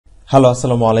Hello,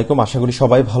 আসসালামু আলাইকুম। আশা করি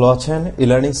সবাই ভালো আছেন।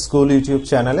 ইলার্নিং স্কুল ইউটিউব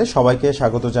চ্যানেলে সবাইকে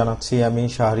স্বাগত জানাচ্ছি। আমি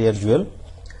শাহরিয়ার জুয়েল।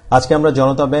 আজকে আমরা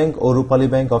জনতা ব্যাংক ও রূপালী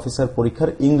ব্যাংক অফিসার পরীক্ষার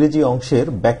ইংরেজি অংশের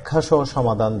ব্যাখ্যা সহ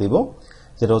সমাধান দিব,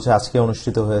 যেটা হচ্ছে আজকে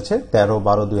অনুষ্ঠিত হয়েছে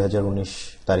 13/12/2019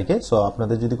 তারিখে। সো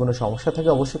আপনাদের যদি কোনো সমস্যা থাকে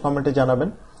অবশ্যই কমেন্টে জানাবেন।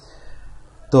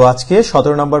 তো আজকে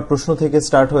 17 নম্বর প্রশ্ন থেকে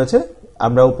স্টার্ট হয়েছে।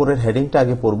 আমরা উপরের হেডিংটা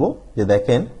আগে পড়ব। যে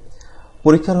দেখেন,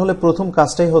 পরীক্ষার হলে প্রথম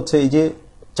কাজটাই হচ্ছে এই যে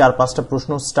 4-5টা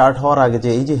প্রশ্ন স্টার্ট হওয়ার আগে যে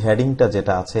এই যে হেডিংটা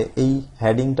যেটা আছে, এই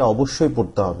হেডিংটা অবশ্যই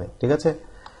পড়তে হবে, ঠিক আছে?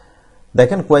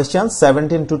 দেখেন, question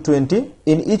 17 to 20,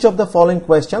 in each of the following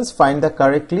questions find the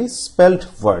correctly spelled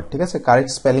word. ঠিক আছে,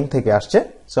 কারেক্ট স্পেলিং থেকে আসছে।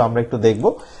 সো আমরা একটু দেখব,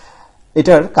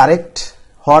 এটার কারেক্ট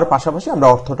হওয়ার পাশাপাশি আমরা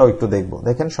অর্থটাও একটু দেখব।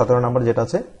 দেখেন 17 নম্বর যেটা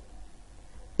আছে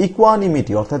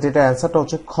ইকুয়ানিমিটি, অর্থাৎ এটা অ্যান্সারটা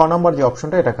হচ্ছে খ নম্বর যে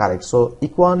অপশনটা, এটা কারেক্ট। সো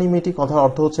ইকুয়ানিমিটি কথার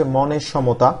অর্থ হচ্ছে মনের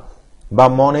সমতা বা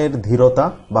মনের ধীরতা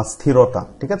বা স্থিরতা,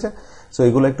 ঠিক আছে? সো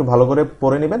এগুলো একটু ভালো করে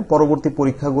পড়ে নেবেন পরবর্তী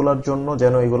পরীক্ষাগুলোর জন্য,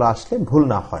 যেন এগুলো আসলে ভুল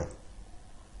না হয়।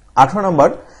 18 নম্বর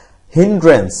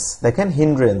হিন্ড্রেন্স। দেখেন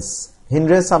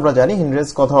হিন্ড্রেন্স আমরা জানি, হিন্ড্রেন্স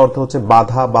কথার অর্থ হচ্ছে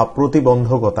বাধা বা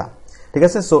প্রতিবন্ধকতা, ঠিক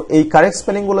আছে? সো এই কারেক্ট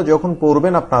স্পেলিং গুলো যখন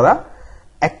পড়বেন আপনারা,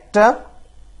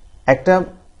 একটা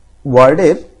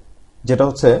ওয়ার্ডের যেটা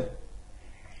হচ্ছে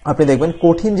আপনি দেখবেন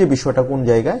কঠিন যে বিষয়টা কোন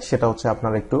জায়গায়, সেটা হচ্ছে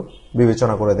আপনারা একটু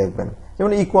বিবেচনা করে দেখবেন।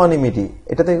 যেমন ইকুয়ানিমিটি,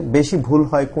 এটাতে বেশি ভুল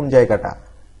হয় কোন জায়গাটা,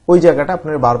 ওই জায়গাটা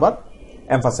আপনারা বারবার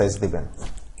এমফাসাইজ দিবেন।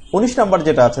 19 নম্বর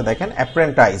যেটা আছে দেখেন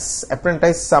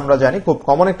অ্যাপ্রেন্টাইস আমরা জানি খুব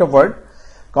কমন একটা ওয়ার্ড,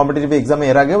 কম্পিটিটিভ এক্সামে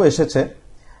এর আগেও এসেছে।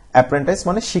 অ্যাপ্রেন্টাইস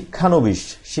মানে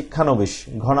শিক্ষানবিশ।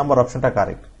 ঘ নম্বর অপশনটা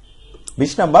কারেক্ট।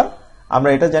 20 নম্বর আমরা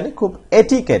এটা জানি খুব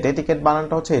এটিকেট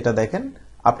বানানটা হচ্ছে এটা। দেখেন,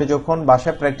 আপনি যখন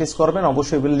বাসায় প্র্যাকটিস করবেন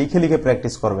অবশ্যই এগুলো লিখে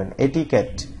প্র্যাকটিস করবেন।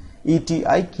 Etiquette,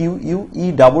 ETIQUE.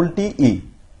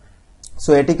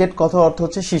 সো এটিকেট কথা অর্থ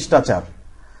হচ্ছে শিষ্টাচার।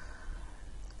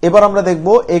 এবার আমরা দেখব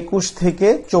 21 থেকে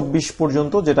 24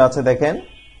 পর্যন্ত যেটা আছে। দেখেন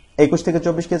 21 থেকে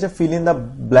 24 কি আছে, fill in the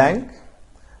blank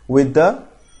with the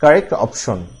correct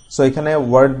option. So এখানে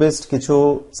ওয়ার্ড বেসড কিছু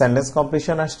সেন্টেন্স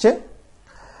কমপ্লিশন আসছে।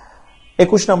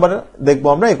 21 নম্বর দেখবো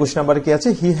আমরা। 21 নম্বরে কি আছে,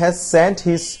 he has Saint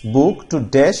his book to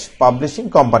dash publishing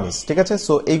companies, ঠিক আছে?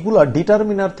 সো এইগুলা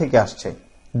ডিটারমিনার থেকে আসছে।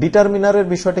 ডিটারমিনারের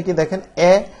বিষয়টা কি দেখেন,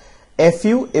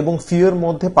 এফইউ এবং ফিউ এর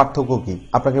মধ্যে পার্থক্য কি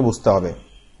আপনাকে বুঝতে হবে।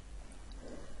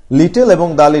 লিটল এবং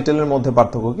দা লিটলের মধ্যে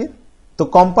পার্থক্য কি? তো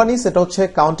কোম্পানিজ এটা হচ্ছে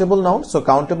কাউন্টেবল নাউন। সো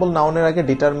কাউন্টেবল নাউনের আগে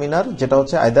ডিটারমিনার যেটা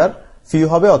হচ্ছে আইদার ফিউ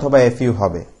হবে অথবা এফইউ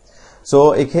হবে। সো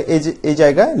এই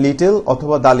জায়গায় লিটল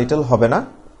অথবা দা লিটল হবে না।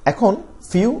 এখন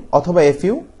ফিউ অথবা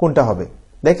এফইউ কোনটা হবে?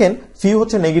 দেখেন, ফিউ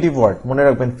হচ্ছে নেগেটিভ ওয়ার্ড, মনে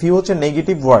রাখবেন ফিউ হচ্ছে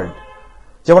নেগেটিভ ওয়ার্ড।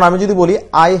 যেমন আমি যদি বলি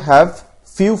আই হ্যাভ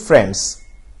ফিউ ফ্রেন্ডস,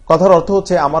 কথার অর্থ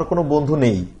হচ্ছে আমার কোনো বন্ধু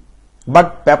নেই। বাট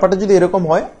ব্যাপারটা যদি এরকম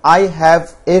হয়, I have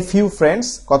a few friends,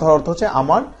 কথার অর্থ হচ্ছে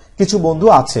আমার কিছু বন্ধু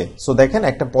আছে। সো দেখেন,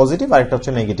 একটা পজিটিভ আর একটা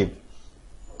হচ্ছে নেগেটিভ।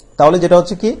 তাহলে যেটা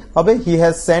হচ্ছে কি হবে, he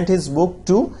has Saint his book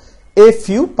to a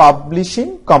few publishing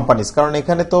companies, কারণ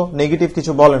এখানে তো নেগেটিভ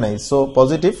কিছু বলে নাই। সো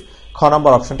পজিটিভ, খ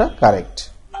নম্বর অপশনটা কারেক্ট।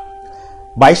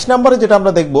 22 নম্বরে যেটা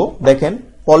আমরা দেখব, দেখেন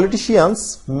politicians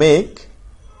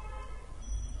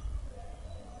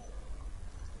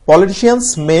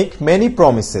make many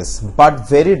promises but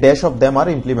very dash of them are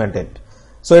implemented.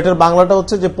 So এটার বাংলাটা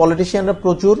হচ্ছে যে পলিটিশিয়ানরা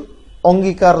প্রচুর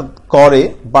অঙ্গীকার করে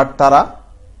বাট তারা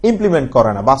ইমপ্লিমেন্ট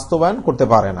করে না, বাস্তবায়ন করতে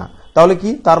পারে না। তাহলে কি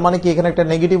তার মানে কি, এখানে একটা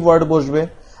নেগেটিভ ওয়ার্ড বসবে।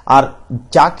 আর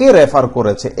যাকে রেফার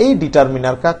করেছে এই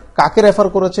ডিটারমিনার, কাকে রেফার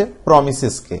করেছে?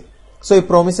 প্রমিসেসকে। সো এই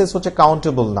প্রমিসেস হচ্ছে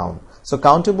কাউন্টেবল নাউন। সো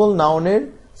কাউন্টেবল নাউনের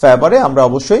ফেভারে আমরা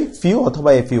অবশ্যই ফিউ অথবা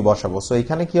এফইউ বসাবো। সো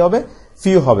এখানে কি হবে,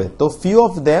 ফিউ হবে। তো few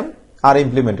of them are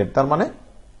implemented, তার মানে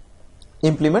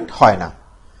ইমপ্লিমেন্ট হয় না।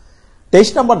 23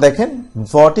 নম্বর দেখেন,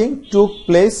 ভোটিং টুক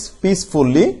প্লেস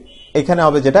পিসফুলি, এখানে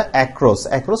হবে যেটা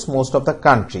across most of the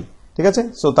country, ঠিক আছে?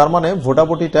 সো তার মানে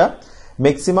ভোটাভুটিটা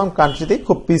ম্যাক্সিমাম কান্ট্রিতে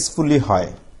খুব পিসফুলি হয়।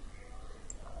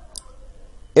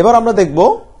 এবার আমরা দেখব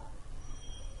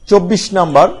 24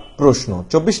 নম্বর প্রশ্ন।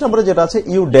 24 নম্বরে যেটা আছে,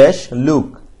 you dash look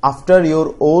after your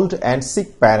old and sick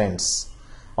parents,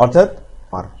 অর্থাৎ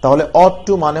তাহলে অট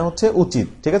টু মানে হচ্ছে উচিত,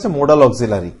 ঠিক আছে? Modal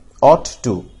auxiliary, ought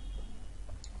to.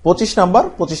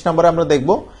 25 নম্বরে আমরা দেখব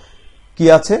কি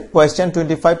আছে, question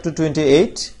 25 to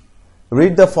 28,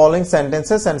 read the following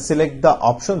sentences and select the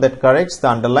option that কারেক্টস the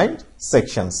underlined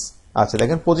sections. আচ্ছা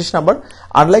দেখেন 25 নম্বর,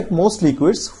 unlike most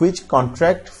liquids which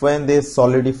contract when they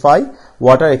solidify,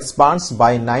 water expands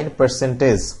by 9%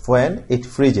 when it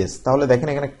freezes। তাহলে দেখেন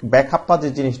এখানে ব্যাকআপা যে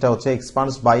জিনিসটা হচ্ছে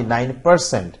expands by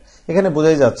 9%, এখানে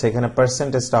বোঝাই যাচ্ছে এখানে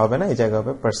পার্সেন্টেজটা হবে না, এই জায়গায়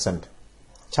হবে percent.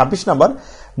 26 number,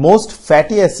 most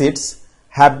fatty acids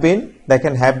have been,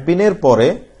 দেখেন হ্যাভ বিন এর পরে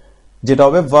যেটা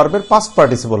হবে ভার্বের পাস্ট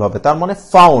পার্টিসিপল হবে, তার মানে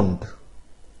ফাউন্ড।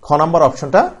 খ নম্বর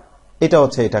অপশনটা এটা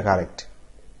হচ্ছে, এটা কারেক্ট।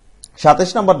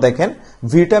 27 নাম্বার দেখেন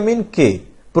vitamin K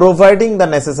providing the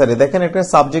necessary, দেখেন একটা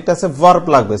সাবজেক্ট আছে ভার্ব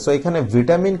লাগবে, সো এখানে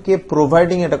ভিটামিন কে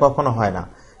প্রোভাইডিং এটা কখনো হয় না,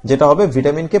 যেটা হবে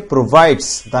vitamin K provides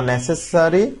the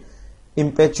necessary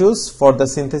impetus for the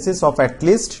synthesis of at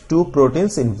least 2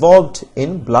 proteins involved in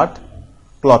blood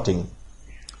clotting.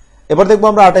 এবার দেখব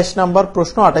আমরা 28 নাম্বার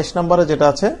প্রশ্ন। 28 নম্বরে যেটা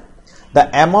আছে the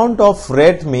amount of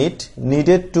red meat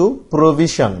needed to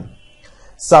provision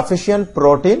sufficient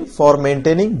protein for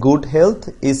maintaining good health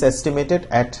is estimated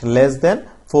at less than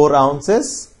 4 ounces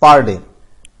per day.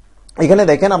 এখানে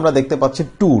দেখেন আমরা দেখতে পাচ্ছি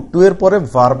টু এর পরে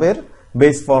ভার্বের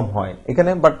বেস ফর্ম হয়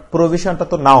এখানে, বাট প্রভিশনটা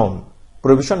তো নাউন,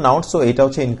 প্রভিশন নাউন, সো এটা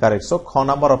হচ্ছে ইনকারেক্ট, সো খ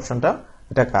নাম্বার অপশনটা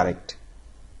এটা কারেক্ট।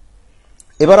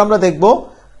 এবার আমরা দেখব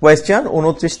কোয়েশ্চেন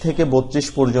 29 থেকে 32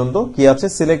 পর্যন্ত কি আছে,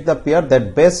 select the pair that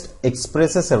best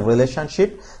expresses A relationship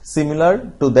similar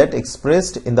to that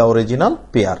expressed in the original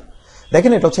pair.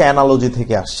 দেখেন এটা হচ্ছে অ্যানালজি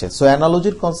থেকে আসছে, সো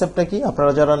অ্যানালজির কনসেপ্টটা কি,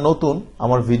 আপনারা যারা নতুন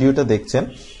আমার ভিডিওটা দেখছেন,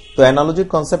 তো অ্যানালজির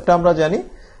কনসেপ্টটা আমরা জানি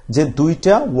যে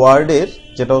দুইটা ওয়ার্ডের,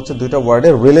 যেটা হচ্ছে দুইটা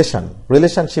ওয়ার্ডের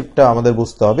রিলেশনশিপটা আমাদের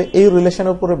বুঝতে হবে, এই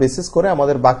রিলেশনের উপরে বেসিস করে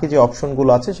আমাদের বাকি যে অপশনগুলো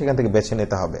আছে সেখান থেকে বেছে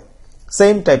নিতে হবে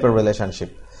সেম টাইপের রিলেশনশিপ।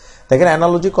 দেখেন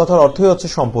অ্যানালজি কথার অর্থই হচ্ছে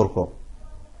সম্পর্ক।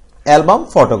 অ্যালবাম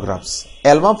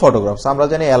ফটোগ্রাফস আমরা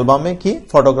জানি অ্যালবামে কি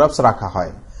ফটোগ্রাফস রাখা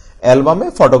হয়,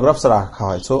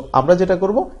 সো আমরা যেটা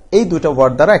করব এই দুইটা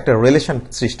ওয়ার্ড দ্বারা একটা রিলেশন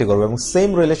সৃষ্টি করব এবং সেম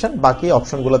রিলেশন বাকি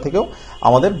অপশনগুলো থেকেও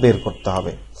আমাদের বের করতে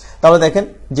হবে। তাহলে দেখেন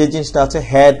যে জিনিসটা আছে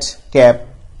হেড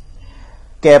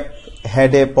ক্যাপ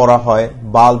হেডে পরা হয়,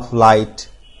 bulb light,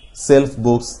 self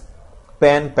books,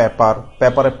 pen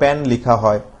পেপারে পেন লেখা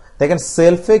হয়, দেখেন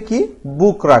সেলফে কি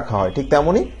বুক রাখা হয়, ঠিক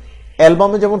তেমনি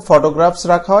অ্যালবামে যেমন ফটোগ্রাফস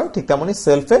রাখা হয় ঠিক তেমনি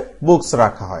সেলফে বুকস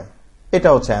রাখা হয়, এটা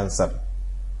হচ্ছে অ্যান্সার।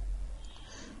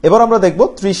 এবার আমরা দেখব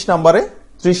 30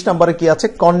 নম্বরে কি আছে,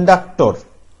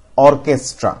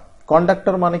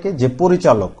 কন্ডাক্টর মানে কি, যে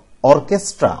পরিচালক।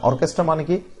 অর্কেস্ট্রা মানে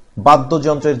কি,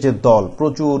 বাদ্যযন্ত্রের যে দল,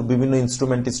 প্রচুর বিভিন্ন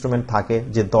ইনস্ট্রুমেন্ট থাকে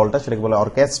যে দলটা, সেটাকে বলে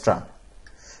অর্কেস্ট্রা।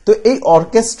 তো এই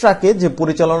অর্কেস্ট্রাকে যে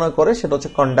পরিচালনা করে সেটা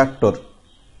হচ্ছে কন্ডাক্টর,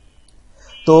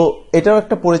 তো এটাও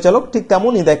একটা পরিচালক। ঠিক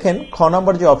তেমনই দেখেন খ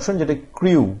নাম্বার যে অপশন, যেটা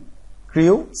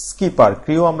ক্রিউ স্কিপার,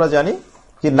 আমরা জানি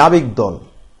কি নাবিক দল,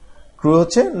 ক্রু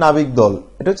হচ্ছে নাবিক দল,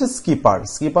 এটা হচ্ছে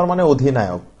স্কিপার মানে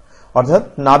অধিনায়ক, অর্থাৎ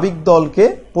নাবিক দলকে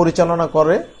পরিচালনা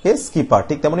করে কে, স্কিপার।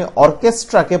 ঠিক তেমনি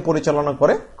অর্কেস্ট্রাকে পরিচালনা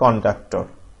করে কন্ডাক্টর,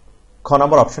 খ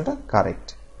নম্বর অপশনটা কারেক্ট।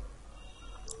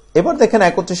 এবার দেখেন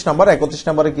 31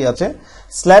 নম্বরে কি আছে,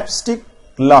 স্ল্যাপস্টিক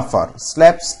লাফার।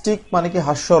 স্ল্যাপস্টিক মানে কি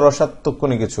হাস্যরসাত্মক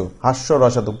কোনো কিছু,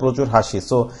 হাস্যরসাত্মক প্রচুর হাসি,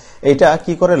 সো এটা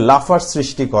কি করে, লাফার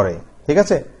সৃষ্টি করে, ঠিক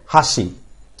আছে, হাসি।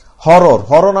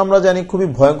 হরর আমরা জানি খুবই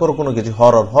ভয়ঙ্কর কোনো কিছু,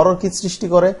 হরর কি সৃষ্টি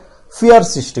করে, ফিয়ার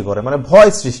সৃষ্টি করে, মানে ভয়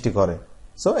সৃষ্টি করে,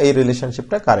 সো এই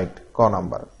রিলেশনশিপটা কারেক্ট, ক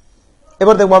নাম্বার।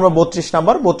 এবার দেখবো আমরা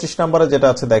 32 নম্বরে যেটা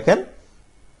আছে দেখেন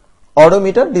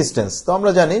অডোমিটার ডিস্টেন্স। তো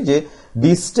আমরা জানি যে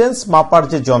ডিস্টেন্স মাপার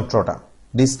যে যন্ত্রটা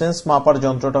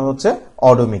হচ্ছে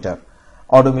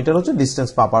অডোমিটার হচ্ছে ডিস্টেন্স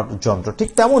মাপার যন্ত্র। ঠিক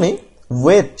তেমনি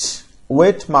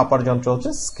ওয়েট মাপার যন্ত্র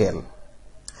হচ্ছে স্কেল।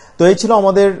 তো এই ছিল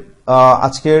আমাদের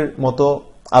আজকের মতো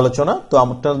আলোচনা। তো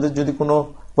আপনাদের যদি কোনো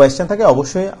কোয়েশ্চেন থাকে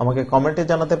অবশ্যই আমাকে কমেন্টে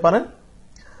জানাতে পারেন,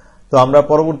 তো আমরা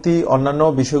পরবর্তী অন্যান্য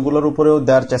বিষয়গুলোর উপরেও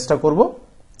দেওয়ার চেষ্টা করব।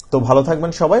 তো ভালো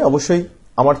থাকবেন সবাই, অবশ্যই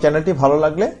আমার চ্যানেলটি ভালো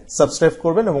লাগলে সাবস্ক্রাইব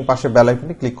করবেন এবং পাশে বেল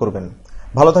আইকনটি ক্লিক করবেন।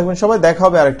 ভালো থাকবেন সবাই, দেখা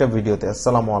হবে আরেকটা ভিডিওতে।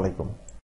 আসসালামু আলাইকুম।